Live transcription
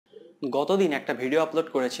গতদিন একটা video upload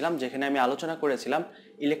করেছিলাম যেখানে আমি আলোচনা করেছিলাম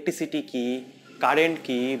ইলেকট্রিসিটি কি, কারেন্ট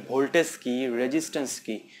কি, ভোল্টেজ কি, রেজিস্ট্যান্স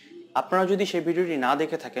কি। আপনারা যদি সেই ভিডিওটি না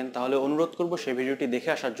দেখে থাকেন তাহলে অনুরোধ করব সেই ভিডিওটি দেখে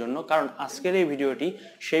আসার জন্য, কারণ আজকের এই ভিডিওটি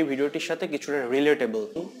সেই ভিডিওটির সাথে কিছুটা রিলেটেবল।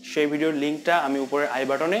 সেই ভিডিওর লিঙ্কটা আমি উপরের আই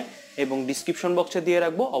বাটনে এবং ডিসক্রিপশন বক্সে দিয়ে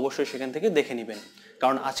রাখবো, অবশ্যই সেখান থেকে দেখে নেবেন।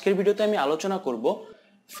 কারণ আজকের ভিডিওতে আমি আলোচনা করব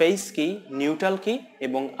ফেজ কি, নিউট্রাল কি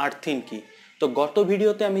এবং আর্থিং কি। তো গত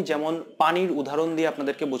ভিডিওতে আমি যেমন পানির উদাহরণ দিয়ে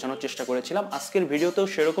আপনাদেরকে বোঝানোর চেষ্টা করেছিলাম, আজকের ভিডিওতেও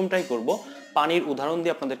সেরকমটাই করব, পানির উদাহরণ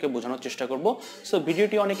দিয়ে আপনাদেরকে বোঝানোর চেষ্টা করব। সো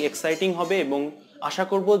ভিডিওটি অনেক এক্সাইটিং হবে এবং আশা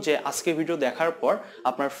করব যে আজকের ভিডিও দেখার পর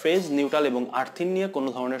আপনার ফেজ, নিউট্রাল এবং আর্থিং নিয়ে কোনো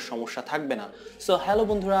ধরনের সমস্যা থাকবে না। সো হ্যালো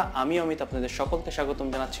বন্ধুরা, আমি অমিত আপনাদের সকলকে স্বাগতম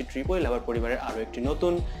জানাচ্ছি ট্রিপল লেভার পরিবারের আরও একটি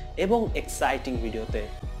নতুন এবং এক্সাইটিং ভিডিওতে।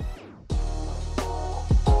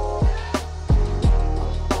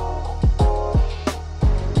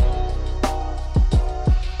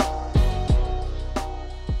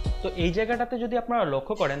 তো এই জায়গাটাতে যদি আপনারা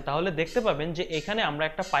লক্ষ্য করেন তাহলে দেখতে পাবেন যে এখানে আমরা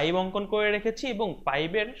একটা পাইপ অঙ্কন করে রেখেছি এবং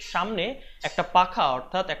পাইপের সামনে একটা পাখা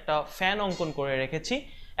অর্থাৎ একটা ফ্যান অঙ্কন করে রেখেছি।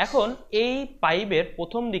 এখন এই পাইপের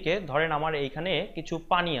প্রথম দিকে ধরেন আমার এইখানে কিছু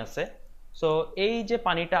পানি আছে। সো এই যে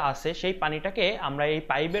পানিটা আছে সেই পানিটাকে আমরা এই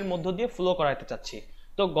পাইপের মধ্য দিয়ে ফ্লো করাতে চাচ্ছি।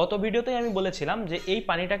 তো গত ভিডিওতেই আমি বলেছিলাম যে এই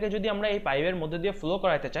পানিটাকে যদি আমরা এই পাইপের মধ্যে দিয়ে ফ্লো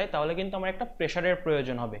করাতে চাই তাহলে কিন্তু আমার একটা প্রেসারের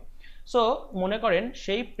প্রয়োজন হবে। সো মনে করেন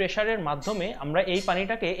সেই প্রেসারের মাধ্যমে আমরা এই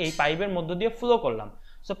পানিটাকে এই পাইপের মধ্য দিয়ে ফ্লো করলাম।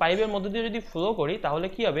 সো পাইপের মধ্য দিয়ে যদি ফ্লো করি তাহলে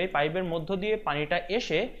কি হবে, পাইপের মধ্য দিয়ে পানিটা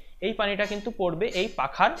এসে এই পানিটা কিন্তু পড়বে এই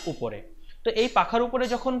পাখার উপরে। তো এই পাখার উপরে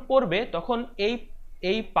যখন পড়বে তখন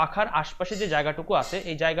এই পাখার আশপাশে যে জায়গাটুকু আছে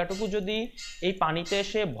এই জায়গাটুকু যদি এই পানিতে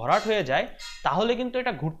এসে ভরাট হয়ে যায় তাহলে কিন্তু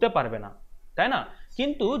এটা ঘুরতে পারবে না, তাই না?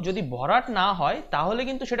 কিন্তু যদি ভরাট না হয় তাহলে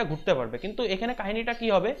কিন্তু সেটা ঘুরতে পারবে। কিন্তু এখানে কাহিনীটা কি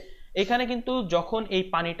হবে, এখানে কিন্তু যখন এই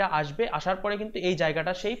পানিটা আসবে, আসার পরে কিন্তু এই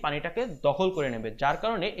জায়গাটা সেই পানিটাকে দখল করে নেবে, যার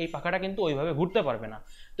কারণে এই পাখাটা কিন্তু ওইভাবে ঘুরতে পারবে না।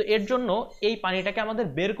 তো এর জন্য এই পানিটাকে আমাদের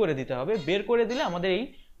বের করে দিতে হবে, বের করে দিলে আমাদের এই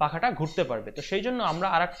পাখাটা ঘুরতে পারবে। তো সেই জন্য আমরা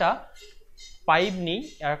আরেকটা পাইপ নিই,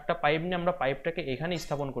 আমরা পাইপটাকে এখানে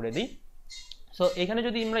স্থাপন করে দিই। সো এখানে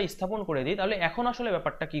যদি আমরা স্থাপন করে দিই তাহলে এখন আসলে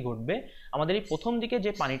ব্যাপারটা কি ঘটবে, আমাদের এই প্রথম দিকে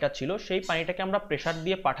যে পানিটা ছিল সেই পানিটাকে আমরা প্রেসার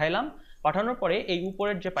দিয়ে পাঠাইলাম, পাঠানোর পরে এই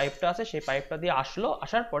উপরের যে পাইপটা আছে সেই পাইপটা দিয়ে আসলো,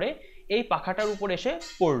 আসার পরে এই পাখাটার উপর এসে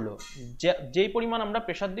পড়লো। যেই পরিমাণ আমরা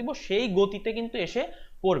প্রেসার দিব সেই গতিতে কিন্তু এসে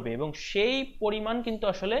পড়বে এবং সেই পরিমাণ কিন্তু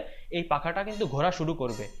আসলে এই পাখাটা কিন্তু ঘোরা শুরু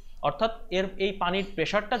করবে। অর্থাৎ এই পানির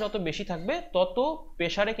প্রেসারটা যত বেশি থাকবে তত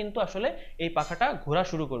প্রেসারে কিন্তু আসলে এই পাখাটা ঘোরা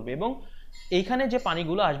শুরু করবে এবং এইখানে যে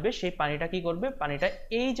পানিগুলো আসবে সেই পানিটা কি করবে, পানিটা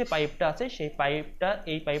এই যে পাইপটা আছে সেই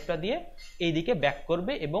এই পাইপটা দিয়ে এইদিকে ব্যাক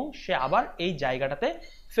করবে এবং সে আবার এই জায়গাটাতে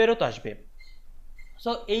ফেরত আসবে।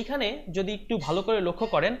 সো এইখানে যদি একটু ভালো করে লক্ষ্য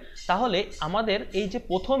করেন তাহলে আমাদের এই যে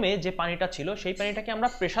প্রথমে যে পানিটা ছিল সেই পানিটাকে আমরা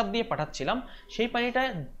প্রেসার দিয়ে পাঠাচ্ছিলাম, সেই পানিটা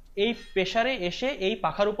এই প্রেসারে এসে এই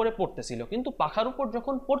পাখার উপরে পড়তেছিল, কিন্তু পাখার উপর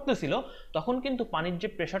যখন পড়তেছিল তখন কিন্তু পানির যে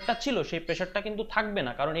প্রেসারটা ছিল সেই প্রেসারটা কিন্তু থাকবে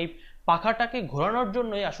না, কারণ এই পাখাটাকে ঘোরানোর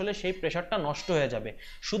জন্যই আসলে সেই প্রেসারটা নষ্ট হয়ে যাবে,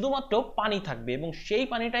 শুধুমাত্র পানি থাকবে এবং সেই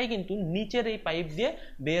পানিটাই কিন্তু নিচের এই পাইপ দিয়ে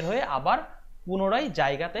বের হয়ে আবার পুনরায়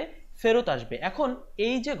জায়গাতে ফেরত আসবে। এখন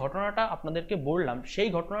এই যে ঘটনাটা আপনাদেরকে বললাম সেই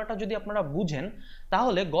ঘটনাটা যদি আপনারা বুঝেন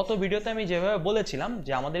তাহলে গত ভিডিওতে আমি যেভাবে বলেছিলাম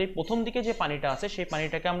যে আমাদের এই প্রথম দিকে যে পানিটা আছে সেই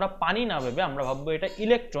পানিটাকে আমরা পানি না ভেবে আমরা ভাববো এটা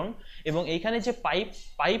ইলেকট্রন, এবং এইখানে যে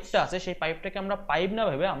পাইপটা আছে সেই পাইপটাকে আমরা পাইপ না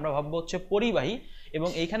ভেবে আমরা ভাববো হচ্ছে পরিবাহী, এবং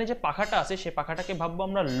এইখানে যে পাখাটা আছে সেই পাখাটাকে ভাববো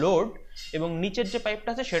আমরা লোড, এবং নিচের যে পাইপটা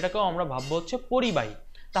আছে সেটাকেও আমরা ভাববো হচ্ছে পরিবাহী।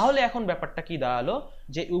 তাহলে এখন ব্যাপারটা কি দাঁড়ালো,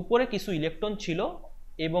 যে উপরে কিছু ইলেকট্রন ছিল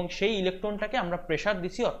এবং সেই ইলেকট্রনটাকে আমরা প্রেসার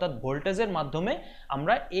দিছি অর্থাৎ ভোল্টেজের মাধ্যমে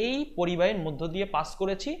আমরা এই পরিবাহীর মধ্য দিয়ে পাস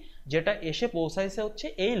করেছি, যেটা এসে পৌঁছাইছে হচ্ছে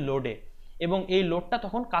এই লোডে, এবং এই লোডটা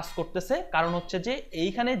তখন কাজ করতেছে, কারণ হচ্ছে যে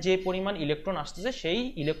এইখানে যে পরিমাণ ইলেকট্রন আসতেছে সেই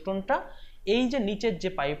ইলেকট্রনটা এই যে নিচের যে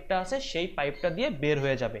পাইপটা আছে সেই পাইপটা দিয়ে বের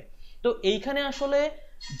হয়ে যাবে। তো এইখানে আসলে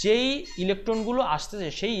যেই ইলেকট্রনগুলো আসতেছে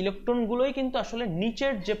সেই ইলেকট্রনগুলোই কিন্তু আসলে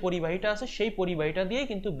নিচের যে পরিবাহীটা আছে সেই পরিবাহীটা দিয়েই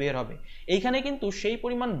কিন্তু বের হবে। এইখানে কিন্তু সেই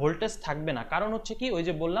পরিমাণ ভোল্টেজ থাকবে না, কারণ হচ্ছে কি, ওই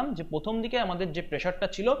যে বললাম যে প্রথম দিকে আমাদের যে প্রেসারটা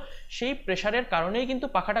ছিল সেই প্রেসারের কারণেই কিন্তু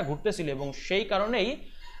পাখাটা ঘুরতেছিল এবং সেই কারণেই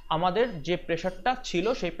আমাদের যে প্রেসারটা ছিল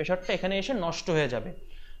সেই প্রেসারটা এখানে এসে নষ্ট হয়ে যাবে।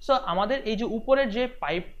 সো আমাদের এই যে উপরের যে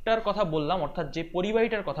পাইপটার কথা বললাম অর্থাৎ যে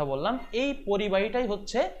পরিবাহীটার কথা বললাম, এই পরিবাহীটাই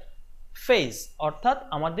হচ্ছে ফেজ, অর্থাৎ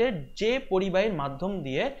আমাদের যে পরিবাহীর মাধ্যম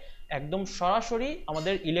দিয়ে একদম সরাসরি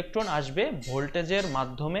আমাদের ইলেকট্রন আসবে, ভোল্টেজের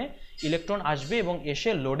মাধ্যমে ইলেকট্রন আসবে এবং এসে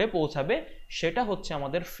লোডে পৌঁছাবে, সেটা হচ্ছে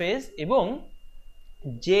আমাদের ফেজ। এবং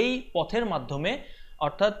যেই পথের মাধ্যমে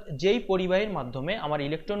অর্থাৎ যেই পরিবাহীর মাধ্যমে আমার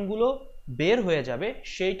ইলেকট্রনগুলো বের হয়ে যাবে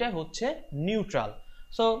সেইটা হচ্ছে নিউট্রাল।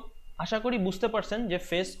 সো আশা করি বুঝতে পারছেন যে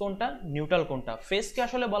ফেজ কোনটা, নিউট্রাল কোনটা। ফেজকে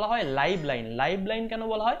আসলে বলা হয় লাইভ লাইন। লাইভ লাইন কেন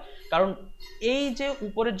বলা হয়? কারণ এই যে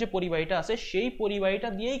উপরের যে পরিবাহীটা আছে সেই পরিবাহীটা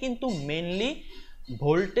দিয়েই কিন্তু মেনলি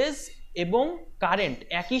ভোল্টেজ এবং কারেন্ট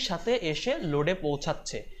একই সাথে এসে লোডে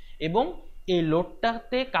পৌঁছাচ্ছে, এবং এই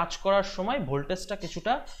লোডটাতে কাজ করার সময় ভোল্টেজটা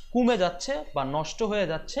কিছুটা কমে যাচ্ছে বা নষ্ট হয়ে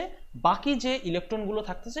যাচ্ছে, বাকি যে ইলেকট্রনগুলো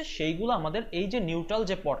থাকতেছে সেইগুলো আমাদের এই যে নিউট্রাল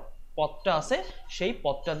যে পথটা আছে সেই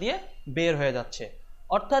পথটা দিয়ে বের হয়ে যাচ্ছে।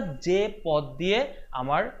 অর্থাৎ যে পথ দিয়ে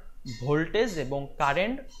আমার ভোল্টেজ এবং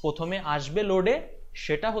কারেন্ট প্রথমে আসবে লোডে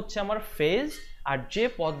সেটা হচ্ছে আমার ফেজ, আর যে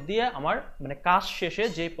পথ দিয়ে আমার মানে কাজ শেষে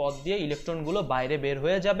যে পথ দিয়ে ইলেকট্রনগুলো বাইরে বের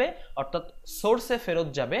হয়ে যাবে অর্থাৎ সোর্সে ফেরত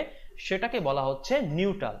যাবে সেটাকে বলা হচ্ছে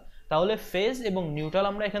নিউট্রাল। তাহলে ফেজ এবং নিউট্রাল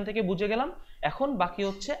আমরা এখান থেকে বুঝে গেলাম। এখন বাকি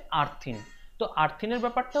হচ্ছে আর্থিন। তো আর্থিনের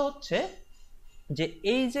ব্যাপারটা হচ্ছে যে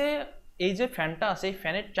এই যে ফ্যানটা আছে এই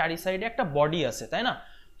ফ্যানের চারি সাইডে একটা বডি আছে, তাই না?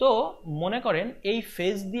 তো মনে করেন এই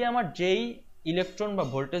ফেজ দিয়ে আমার যেই ইলেকট্রন বা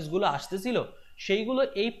ভোল্টেজগুলো আসতেছিল সেইগুলো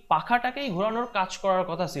এই পাখাটাকেই ঘোরানোর কাজ করার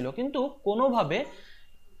কথা ছিল, কিন্তু কোনোভাবে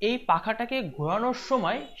এই পাখাটাকে ঘোরানোর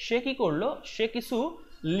সময় সে কি করলো, সে কিছু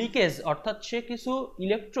লিকেজ অর্থাৎ সে কিছু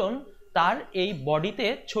ইলেকট্রন তার এই বডিতে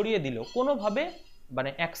ছড়িয়ে দিল কোনোভাবে, মানে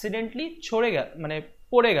অ্যাক্সিডেন্টলি মানে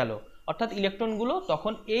পড়ে গেল, অর্থাৎ ইলেকট্রনগুলো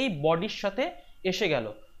তখন এই বডির সাথে এসে গেল।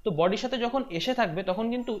 তো বডির সাথে যখন এসে থাকবে তখন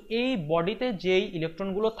কিন্তু এই বডিতে যেই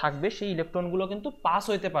ইলেকট্রনগুলো থাকবে সেই ইলেকট্রনগুলো কিন্তু পাস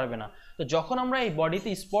হইতে পারবে না। তো যখন আমরা এই বডিতে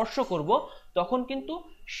স্পর্শ করব তখন কিন্তু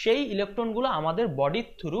সেই ইলেকট্রনগুলো আমাদের বডির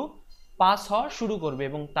থ্রু পাস হওয়া শুরু করবে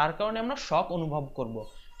এবং তার কারণে আমরা শক অনুভব করব।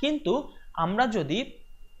 কিন্তু আমরা যদি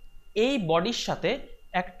এই বডির সাথে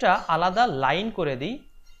একটা আলাদা লাইন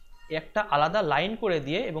করে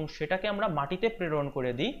দিই এবং সেটাকে আমরা মাটিতে প্রেরণ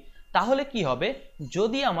করে দিই, তাহলে কি হবে,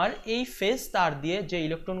 যদি আমার এই ফেজ তার দিয়ে যে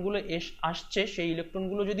ইলেকট্রনগুলো আসছে সেই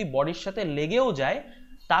ইলেকট্রনগুলো যদি বডির সাথে লেগেও যায়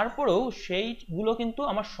তারপরেও সেইগুলো কিন্তু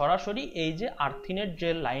আমার সরাসরি এই যে আর্থিনের যে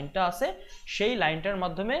লাইনটা আছে সেই লাইনটার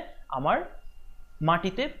মাধ্যমে আমার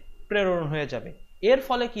মাটিতে প্রেরণ হয়ে যাবে। এর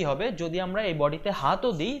ফলে কি হবে, যদি আমরা এই বডিতে হাতও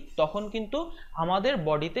দিই তখন কিন্তু আমাদের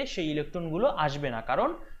বডিতে সেই ইলেকট্রনগুলো আসবে না, কারণ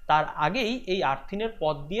তার আগেই এই আর্থিনের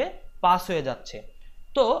পথ দিয়ে পাস হয়ে যাচ্ছে।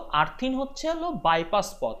 তো আর্থিন হচ্ছে হলো বাইপাস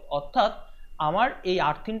পথ, অর্থাৎ আমার এই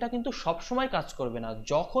আর্থিনটা কিন্তু সবসময় কাজ করবে না,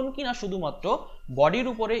 যখন কিনা শুধুমাত্র বডির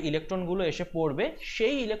উপরে ইলেকট্রনগুলো এসে পড়বে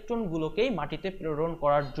সেই ইলেকট্রনগুলোকেই মাটিতে প্রেরণ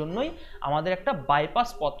করার জন্যই আমাদের একটা বাইপাস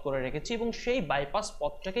পথ করে রেখেছি, এবং সেই বাইপাস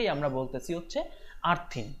পথটাকেই আমরা বলতেছি হচ্ছে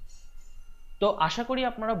আর্থিন। তো আশা করি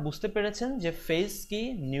আপনারা বুঝতে পেরেছেন যে ফেজ কি,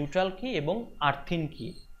 নিউট্রাল কি এবং আর্থিন কি।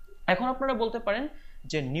 এখন আপনারা বলতে পারেন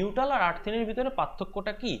যে নিউট্রাল আর আর্থিনের ভিতরে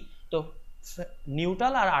পার্থক্যটা কি? তো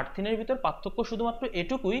নিউট্রাল আর আর্থিনের ভিতর পার্থক্য শুধুমাত্র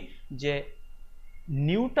এটুকুই যে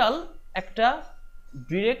নিউট্রাল একটা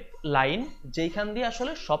ডিরেক্ট লাইন যেখান দিয়ে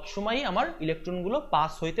আসলে সবসময়ই আমার ইলেকট্রনগুলো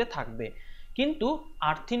পাস হইতে থাকবে, কিন্তু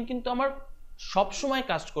আর্থিন কিন্তু আমার সবসময়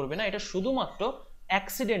কাজ করবে না, এটা শুধুমাত্র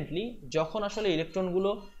অ্যাক্সিডেন্টলি যখন আসলে ইলেকট্রনগুলো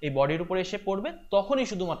এই বডির উপরে এসে পড়বে তখনই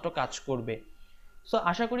শুধুমাত্র কাজ করবে। সো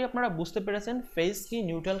আশা করি আপনারা বুঝতে পেরেছেন ফেজ কি,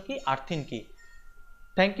 নিউট্রাল কি, আর্থিন কি।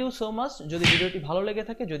 Thank you so much. যদি ভিডিওটি ভালো লেগে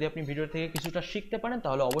থাকে, যদি আপনি ভিডিও থেকে কিছুটা শিখতে পারেন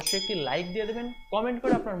তাহলে অবশ্যই একটি লাইক দিয়ে দেবেন, কমেন্ট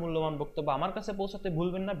করে আপনার মূল্যবান বক্তব্য আমার কাছে পৌঁছাতে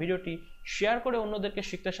ভুলবেন না, ভিডিওটি শেয়ার করে অন্যদেরকে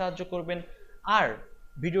শিখতে সাহায্য করবেন, আর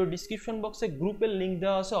ভিডিওর ডিসক্রিপশন বক্সে গ্রুপের লিঙ্ক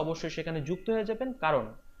দেওয়া আছে, অবশ্যই সেখানে যুক্ত হয়ে যাবেন, কারণ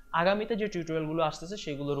আগামীতে যে টিউটোরিয়ালগুলো আসতেছে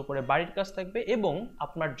সেগুলোর উপরে বাড়ির কাজ থাকবে এবং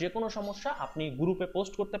আপনার যে কোনো সমস্যা আপনি গ্রুপে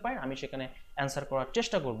পোস্ট করতে পারেন, আমি সেখানে অ্যান্সার করার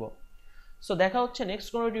চেষ্টা করব। সো দেখা হচ্ছে নেক্সট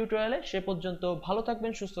কোনো টিউটোরিয়ালে, সে পর্যন্ত ভালো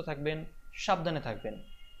থাকবেন, সুস্থ থাকবেন, সাবধানে থাকবেন।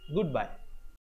 Good bye.